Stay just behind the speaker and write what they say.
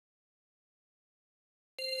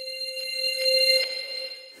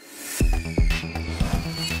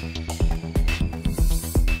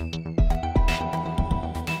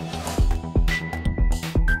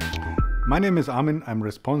My name is Armin. I'm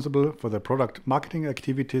responsible for the product marketing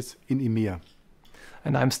activities in EMEA.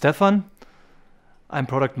 And I'm Stefan. I'm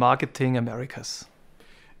Product Marketing Americas.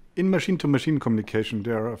 In machine-to-machine communication,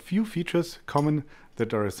 there are a few features common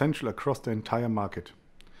that are essential across the entire market.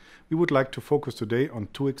 We would like to focus today on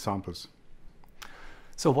two examples.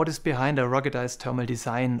 So what is behind a ruggedized thermal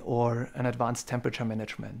design or an advanced temperature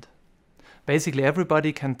management? Basically,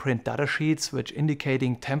 everybody can print data sheets which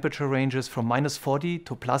indicating temperature ranges from -40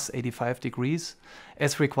 to +85 degrees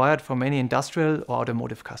as required for many industrial or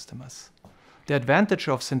automotive customers. The advantage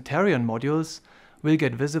of Cinterion modules will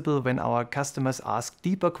get visible when our customers ask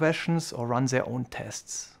deeper questions or run their own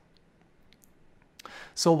tests.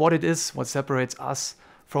 So what separates us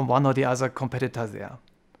from one or the other competitor there?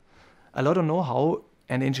 A lot of know-how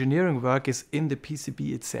and engineering work is in the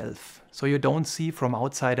PCB itself, so you don't see from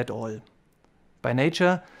outside at all. By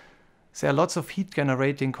nature, there are lots of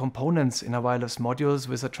heat-generating components in a wireless modules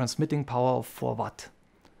with a transmitting power of 4 watt.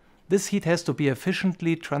 This heat has to be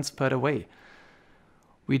efficiently transferred away.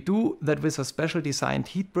 We do that with a special designed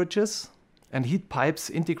heat bridges and heat pipes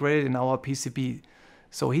integrated in our PCB,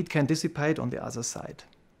 so heat can dissipate on the other side.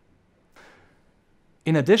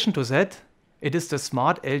 In addition to that, it is the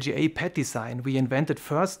smart LGA pad design we invented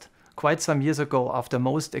first quite some years ago after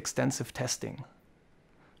most extensive testing.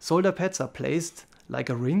 Solder pads are placed like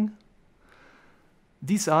a ring.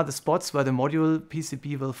 These are the spots where the module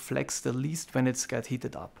PCB will flex the least when it's get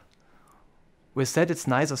heated up. With that, it's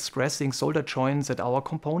neither stressing solder joints at our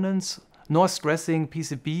components, nor stressing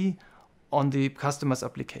PCB on the customer's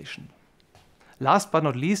application. Last but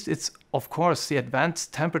not least, it's of course the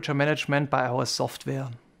advanced temperature management by our software.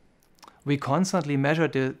 We constantly measure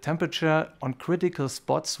the temperature on critical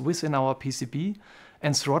spots within our PCB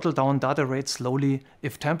and throttle down data rate slowly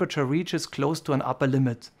if temperature reaches close to an upper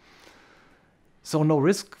limit. So no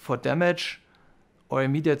risk for damage or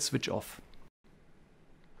immediate switch off.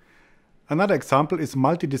 Another example is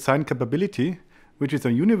multi-design capability, which is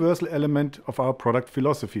a universal element of our product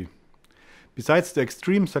philosophy. Besides the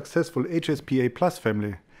extreme successful HSPA Plus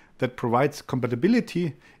family that provides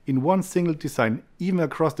compatibility in one single design even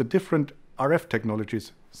across the different RF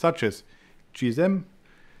technologies such as GSM,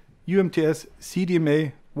 UMTS,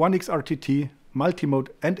 CDMA, 1X-RTT, multimode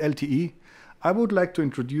and LTE, I would like to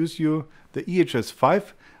introduce you the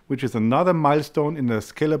EHS5, which is another milestone in the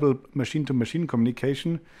scalable machine-to-machine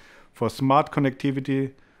communication for smart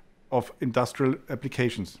connectivity of industrial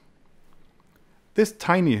applications. This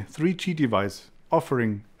tiny 3G device,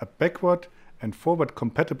 offering a backward and forward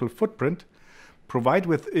compatible footprint, provide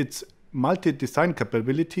with its multi-design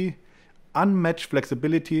capability unmatched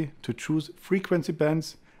flexibility to choose frequency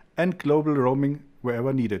bands and global roaming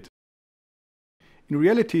wherever needed. In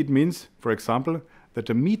reality, it means, for example, that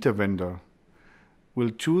a meter vendor will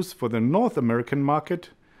choose for the North American market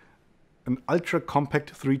an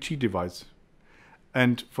ultra-compact 3G device,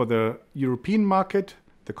 and for the European market,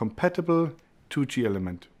 the compatible 2G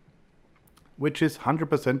element, which is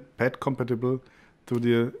 100% pad compatible to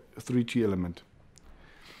the 3G element.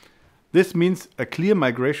 This means a clear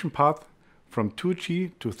migration path from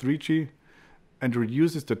 2G to 3G and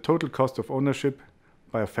reduces the total cost of ownership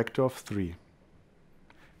by a factor of 3.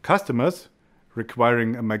 Customers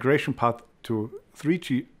requiring a migration path to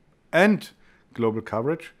 3G and global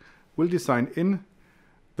coverage will design in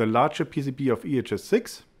the larger PCB of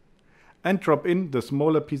EHS6 and drop in the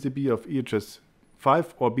smaller PCB of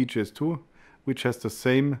EHS5 or BGS2, which has the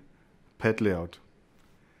same pad layout.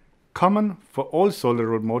 Common for all solder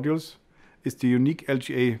road modules is the unique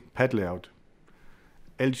LGA pad layout.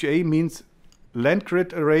 LGA means land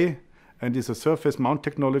grid array and is a surface mount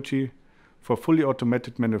technology for fully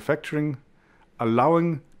automated manufacturing,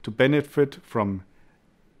 allowing to benefit from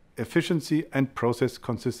efficiency and process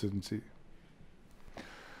consistency.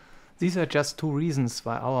 These are just two reasons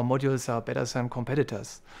why our modules are better than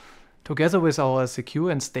competitors. Together with our secure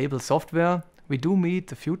and stable software, we do meet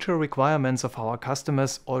the future requirements of our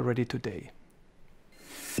customers already today.